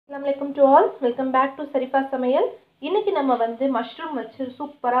Assalamualaikum to all. Welcome back to Sarifa Samayal. இன்னைக்கு நம்ம வந்து மஷ்ரூம் வச்சு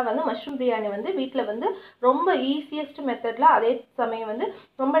சூப்பரா வந்து மஷ்ரூம் பிரியாணி வந்து வீட்ல வந்து ரொம்ப ஈஸியஸ்ட் மெத்தட்ல அதே சமயம் வந்து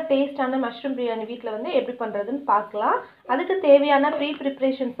ரொம்ப டேஸ்டான மஷ்ரூம் பிரியாணி வீட்ல வந்து எப்படி பண்றதுன்னு பார்க்கலாம். அதுக்கு தேவையான ப்ரீ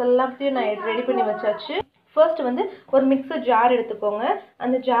ப்ரிப்பரேஷன்ஸ் எல்லாத்தையும் நான் ரெடி பண்ணி வச்சாச்சு. ஃபர்ஸ்ட் வந்து ஒரு மிக்ஸர் ஜார் எடுத்துக்கோங்க.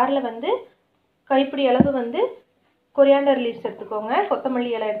 அந்த ஜார்ல வந்து கைப்பிடி அளவு வந்து கொரியாண்டர் லீவ்ஸ் எடுத்துக்கோங்க,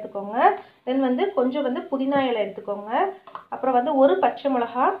 கொத்தமல்லி இலை எடுத்துக்கோங்க, தென் வந்து கொஞ்சம் வந்து புதினா இலை எடுத்துக்கோங்க, அப்புறம் வந்து ஒரு பச்சை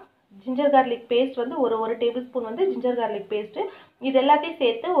மிளகாய், ஜிஞ்சர் கார்லிக் பேஸ்ட் வந்து ஒரு டேபிள் ஸ்பூன் வந்து ஜிஞ்சர் கார்லிக் பேஸ்ட், இது எல்லாத்தையும்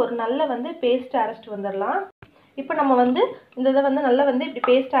சேர்த்து ஒரு நல்ல வந்து பேஸ்ட் அரைச்சிட்டு வந்துடலாம். இப்போ நம்ம வந்து இந்த இதை வந்து நல்லா வந்து இப்படி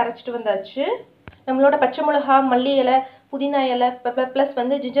பேஸ்ட் அரைச்சிட்டு வந்தாச்சு. நம்மளோட பச்சை மிளகாய், மல்லி இலை, புதினா இலை ப்ளஸ்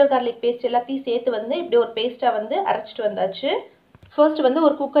வந்து ஜிஞ்சர் கார்லிக் பேஸ்ட் எல்லாத்தையும் சேர்த்து வந்து இப்படி ஒரு பேஸ்ட்டாக வந்து அரைச்சிட்டு வந்தாச்சு. ஃபர்ஸ்ட் வந்து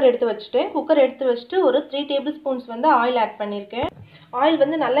ஒரு குக்கர் எடுத்து வச்சுட்டேன். குக்கர் எடுத்து வச்சுட்டு ஒரு 3 டேபிள் ஸ்பூன்ஸ் வந்து ஆயில் ஆட் பண்ணியிருக்கேன். ஆயில்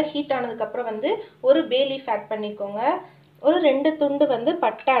வந்து நல்லா ஹீட் ஆனதுக்கப்புறம் வந்து ஒரு பே லீஃப் ஆட் பண்ணிக்கோங்க, ஒரு 2 துண்டு வந்து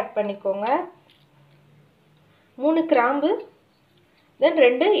பட்டை ஆட் பண்ணிக்கோங்க, 3 கிராம்பு, தென்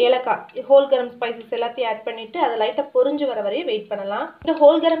 2 ஏலக்காய், ஹோல் கரம் ஸ்பைசஸ் எல்லாத்தையும் ஆட் பண்ணிவிட்டு அதை லைட்டாக பொரிஞ்சு வர வரையும் வெயிட் பண்ணலாம். இந்த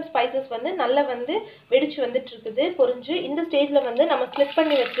ஹோல் கரம் ஸ்பைசஸ் வந்து நல்லா வந்து வெடிச்சு வந்துட்டு இருக்குது பொரிஞ்சு. இந்த ஸ்டேஜில் வந்து நம்ம ஸ்லிப்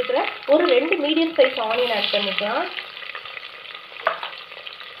பண்ணி வச்சுருக்கிற ஒரு 2 மீடியம் சைஸ் ஆனியன் ஆட் பண்ணிக்கலாம்.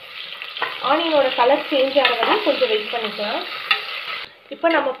 ஆனியனோட கலர் சேஞ்ச் ஆகிற வரையும் கொஞ்சம் வெயிட் பண்ணிக்கலாம். இப்போ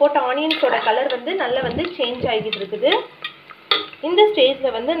நம்ம போட்ட ஆனியன்ஸோட கலர் வந்து நல்லா வந்து சேஞ்ச் ஆகிட்டு இருக்குது. இந்த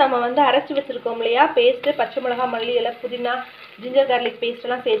ஸ்டேஜில் வந்து நம்ம வந்து அரைச்சி வச்சுருக்கோம் இல்லையா பேஸ்ட்டு, பச்சை மிளகாய், மல்லி இலை, புதினா, ஜிஞ்சர் கார்லிக்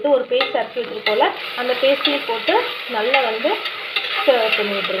பேஸ்ட்டெல்லாம் சேர்த்து ஒரு பேஸ்ட் அரைச்சி வச்சுருக்கோம்ல, அந்த பேஸ்ட்டையும் போட்டு நல்லா வந்து சர்வ்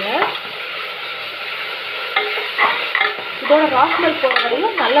பண்ணி விட்டுருங்க. இதோட ராஸ்மெல் போகிற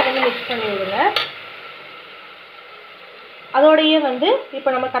வரையும் நல்லா வந்து மிக்ஸ் பண்ணி விடுங்க. அதோடையே வந்து இப்போ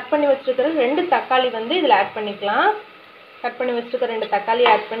நம்ம கட் பண்ணி வச்சுருக்கிற 2 தக்காளி வந்து இதில் ஆட் பண்ணிக்கலாம். கட் பண்ணி வச்சுருக்கிற 2 தக்காளி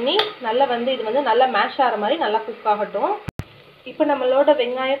ஆட் பண்ணி நல்லா வந்து இது வந்து நல்லா மேஷ் ஆகிற மாதிரி நல்லா குக் ஆகட்டும். இப்போ நம்மளோட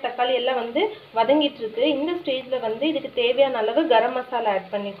வெங்காயம், தக்காளி எல்லாம் வந்து வதங்கிட்டு இருக்கு. இந்த ஸ்டேஜில் வந்து இதுக்கு தேவையான அளவு கரம் மசாலா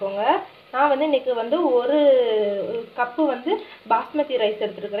ஆட் பண்ணிக்கோங்க. நான் வந்து இன்றைக்கி வந்து ஒரு கப்பு வந்து பாஸ்மதி ரைஸ்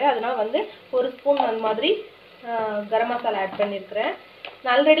எடுத்துருக்கிறேன். அதனால் வந்து ஒரு ஸ்பூன் அந்த மாதிரி கரம் மசாலா ஆட் பண்ணியிருக்கிறேன்.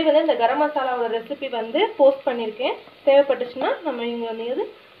 நான் ஆல்ரெடி வந்து இந்த கரம் மசாலாவோட ரெசிபி வந்து போஸ்ட் பண்ணியிருக்கேன். தேவைப்பட்டுச்சுன்னா நம்ம இங்கே வந்து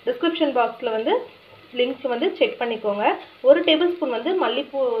டிஸ்கிரிப்ஷன் பாக்ஸில் வந்து லிங்க் வந்து செக் பண்ணிக்கோங்க. ஒரு டேபிள் ஸ்பூன் வந்து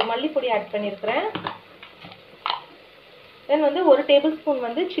மல்லிப்பொடி ஆட் பண்ணியிருக்கிறேன். தென் வந்து ஒரு டேபிள் ஸ்பூன்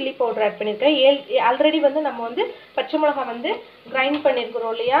வந்து சில்லி பவுடர் ஆட் பண்ணியிருக்கேன். ஆல்ரெடி வந்து நம்ம வந்து பச்சை மிளகாய் வந்து கிரைண்ட்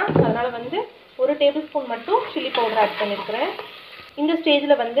பண்ணியிருக்கிறோம் இல்லையா, அதனால் வந்து ஒரு டேபிள் ஸ்பூன் மட்டும் சில்லி பவுடர் ஆட் பண்ணியிருக்கிறேன். இந்த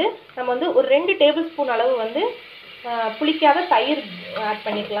ஸ்டேஜில் வந்து நம்ம வந்து ஒரு 2 டேபிள் ஸ்பூன் அளவு வந்து புளிக்காத தயிர் ஆட்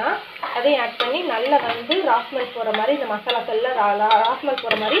பண்ணிக்கலாம். அதையும் ஆட் பண்ணி நல்லா வந்து ராஸ்மெல் போகிற மாதிரி இந்த மசாலாஸ் எல்லாம் ராஸ்மெல்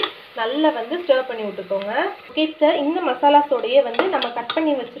போகிற மாதிரி நல்லா வந்து ஸ்டர் பண்ணி விட்டுக்கோங்க. ஓகே, இந்த மசாலாஸோடையே வந்து நம்ம கட்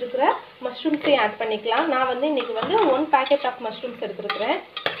பண்ணி வச்சுருக்கிற மஷ்ரூம்ஸையும் ஆட் பண்ணிக்கலாம். நான் வந்து இன்றைக்கி வந்து 1 பேக்கெட் ஆஃப் மஷ்ரூம்ஸ் எடுத்துருக்கிறேன்.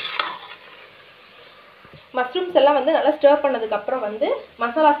 மஷ்ரூம்ஸ் எல்லாம் வந்து நல்லா ஸ்டர் பண்ணதுக்கப்புறம் வந்து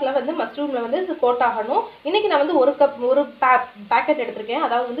மசாலாஸ்லாம் வந்து மஷ்ரூமில் வந்து கோட் ஆகணும். இன்றைக்கி நான் வந்து ஒரு பேக்கெட் எடுத்திருக்கேன்.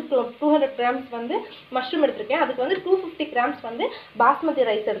 அதாவது வந்து 200 கிராம்ஸ் வந்து மஷ்ரூம் எடுத்திருக்கேன். அதுக்கு வந்து 250 கிராம்ஸ் வந்து பாஸ்மதி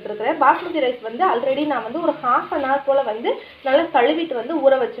ரைஸ் எடுத்துருக்கிறேன். பாஸ்மதி ரைஸ் வந்து ஆல்ரெடி நான் வந்து ஒரு 1/2 an hour போல் வந்து நல்லா கழுவிட்டு வந்து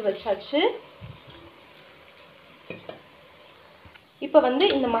ஊற வச்சாச்சு. இப்போ வந்து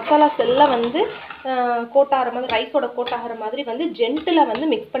இந்த மசாலாஸ் எல்லாம் வந்து கோட் ஆகிற மாதிரி, ரைஸோட கோட் ஆகிற மாதிரி வந்து ஜென்டிலாக வந்து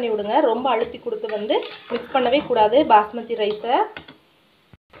மிக்ஸ் பண்ணி விடுங்க. ரொம்ப அழுத்தி கொடுத்து வந்து மிக்ஸ் பண்ணவே கூடாது பாஸ்மதி ரைஸை.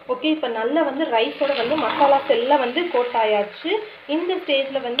 ஓகே, இப்போ நல்லா வந்து ரைஸோட வந்து மசாலாஸ் எல்லாம் வந்து கோட் ஆயாச்சு. இந்த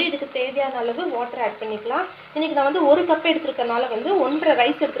ஸ்டேஜில் வந்து இதுக்கு தேவையான அளவு வாட்டர் ஆட் பண்ணிக்கலாம். இன்றைக்கி நான் வந்து 1 கப் எடுத்துருக்கனால வந்து 1.5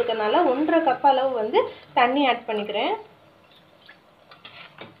 ரைஸ் எடுத்துருக்கனால 1.5 கப் அளவு வந்து தண்ணி ஆட் பண்ணிக்கிறேன்.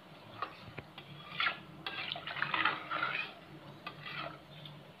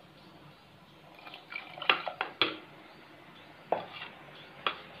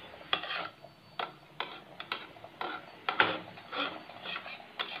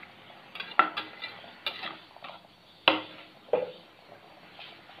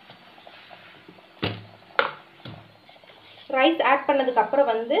 ரைஸ் ஆட் பண்ணதுக்கப்புறம்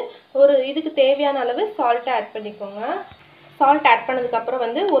வந்து ஒரு இதுக்கு தேவையான அளவு சால்ட்டை ஆட் பண்ணிக்கோங்க. சால்ட் ஆட் பண்ணதுக்கப்புறம்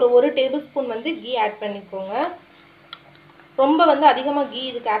வந்து ஒரு டேபிள் ஸ்பூன் வந்து கீ ஆட் பண்ணிக்கோங்க. ரொம்ப வந்து அதிகமாக கீ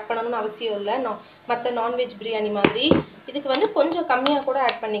இதுக்கு ஆட் பண்ணணும்னு அவசியம் இல்லை. மற்ற நான்வெஜ் பிரியாணி மாதிரி இதுக்கு வந்து கொஞ்சம் கம்மியாக கூட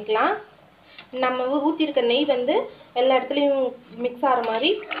ஆட் பண்ணிக்கலாம். நம்ம ஊற்றிருக்க நெய் வந்து எல்லா இடத்துலையும் மிக்ஸ் ஆகிற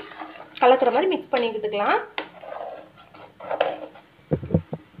மாதிரி கலக்கிற மாதிரி மிக்ஸ் பண்ணிக்கிட்டுக்கலாம்.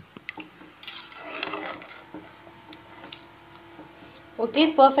 ஓகே,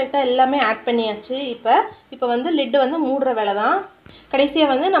 பர்ஃபெக்டாக எல்லாமே ஆட் பண்ணியாச்சு. இப்போ வந்து லிட்டு வந்து மூடுற வேலை தான்.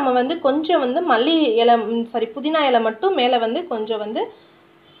 கடைசியாக வந்து நம்ம வந்து கொஞ்சம் வந்து புதினா இலை மட்டும் மேலே வந்து கொஞ்சம் வந்து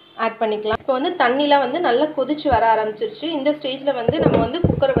ஆட் பண்ணிக்கலாம். இப்போ வந்து தண்ணிலாம் வந்து நல்லா கொதிச்சு வர ஆரம்பிச்சிருச்சு. இந்த ஸ்டேஜில் வந்து நம்ம வந்து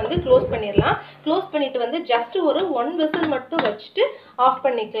குக்கரை வந்து க்ளோஸ் பண்ணிடலாம். க்ளோஸ் பண்ணிட்டு வந்து ஜஸ்ட் ஒரு 1 விசில் மட்டும் வச்சுட்டு ஆஃப்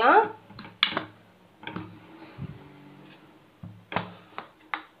பண்ணிக்கலாம்.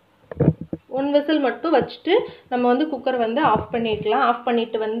 ஒன் விசில் மட்டும் வச்சுட்டு நம்ம வந்து குக்கர் வந்து ஆஃப் பண்ணிக்கலாம். ஆஃப்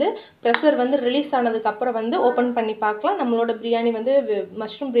பண்ணிட்டு வந்து ப்ரெஷர் வந்து ரிலீஸ் ஆனதுக்கப்புறம் வந்து ஓப்பன் பண்ணி பார்க்கலாம். நம்மளோட பிரியாணி வந்து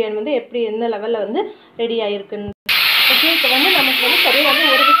மஷ்ரூம் பிரியாணி வந்து எப்படி எந்த லெவலில் வந்து ரெடி ஆகிருக்குன்னு. ஓகே, இப்போ வந்து நமக்கு வந்து சரியாக வந்து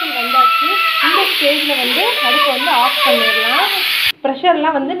ஒரு விசில் வந்தாச்சு. இந்த ஸ்டேஜில் வந்து அடுப்பை வந்து ஆஃப் பண்ணிடலாம்.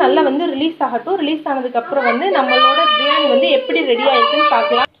 ப்ரெஷர்லாம் வந்து நல்லா வந்து ரிலீஸ் ஆகட்டும். ரிலீஸ் ஆனதுக்கப்புறம் வந்து நம்மளோட பிரியாணி வந்து எப்படி ரெடி ஆகிருக்குன்னு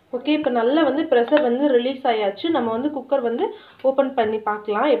பார்க்கலாம். ஓகே, இப்போ நல்லா வந்து ப்ரெஷர் வந்து ரிலீஸ் ஆயாச்சு. நம்ம வந்து குக்கர் வந்து ஓப்பன் பண்ணி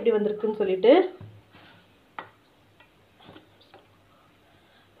பார்க்கலாம் எப்படி வந்திருக்குன்னு சொல்லிட்டு.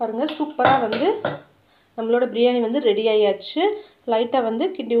 பாருங்கள், சூப்பராக வந்து நம்மளோட பிரியாணி வந்து ரெடி ஆயாச்சு. லைட்டாக வந்து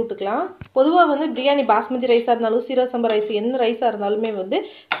கிண்டி விட்டுக்கலாம். பொதுவாக வந்து பிரியாணி பாஸ்மதி ரைஸாக இருந்தாலும் சீரக சம்பா ரைஸ் எந்த ரைஸாக இருந்தாலுமே வந்து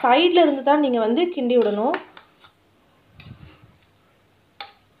சைடில் இருந்து தான் நீங்கள் வந்து கிண்டி விடணும்.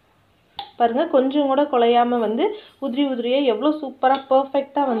 பாருங்கள், கொஞ்சம் கூட குலையாமல் வந்து உதிரி உதிரியாக எவ்வளோ சூப்பராக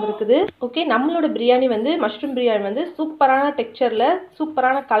பர்ஃபெக்டாக வந்திருக்குது. ஓகே, நம்மளோட பிரியாணி வந்து மஷ்ரூம் பிரியாணி வந்து சூப்பரான டெக்ஸ்சரில்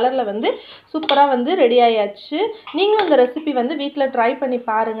சூப்பரான கலரில் வந்து சூப்பராக வந்து ரெடி ஆயாச்சு. நீங்களும் இந்த ரெசிபி வந்து வீட்டில் ட்ரை பண்ணி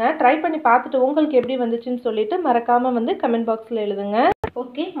பாருங்கள். ட்ரை பண்ணி பார்த்துட்டு உங்களுக்கு எப்படி வந்துச்சுன்னு சொல்லிட்டு மறக்காமல் வந்து கமெண்ட் பாக்ஸில் எழுதுங்க.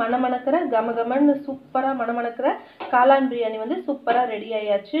 ஓகே, மணமணக்கிற கமகமன்னு சூப்பராக மணமணக்கிற காளான் பிரியாணி வந்து சூப்பராக ரெடி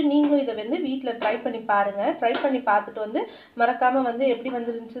ஆயாச்சு. நீங்களும் இதை வந்து வீட்டில் ட்ரை பண்ணி பாருங்கள். ட்ரை பண்ணி பார்த்துட்டு வந்து மறக்காமல் வந்து எப்படி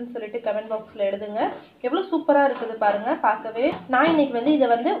வந்துருந்துச்சுன்னு சொல்லிட்டு கமெண்ட் பாக்ஸில் எழுதுங்க. எவ்வளோ சூப்பராக இருக்குது பாருங்கள் பார்க்கவே. நான் இன்னைக்கு வந்து இதை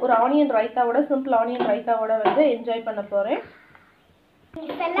வந்து ஒரு ஆனியன் ரைத்தாவோட, சிம்பிள் ஆனியன் ரைத்தாவோட வந்து என்ஜாய் பண்ண போகிறேன்.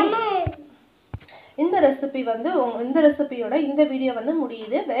 இந்த ரெசிபி வந்து இந்த ரெசிபியோட இந்த வீடியோ வந்து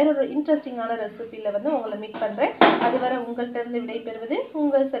முடியுது. வேறொரு இன்ட்ரெஸ்டிங்கான ரெசிபியில் வந்து உங்களை மீட் பண்ணுறேன். அதுவரை உங்கள்கிட்ட இருந்து விடைபெறுவது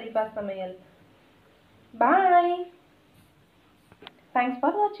உங்கள் சரிபா சமையல். பாய். தேங்க்ஸ்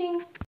ஃபார் வாட்சிங்.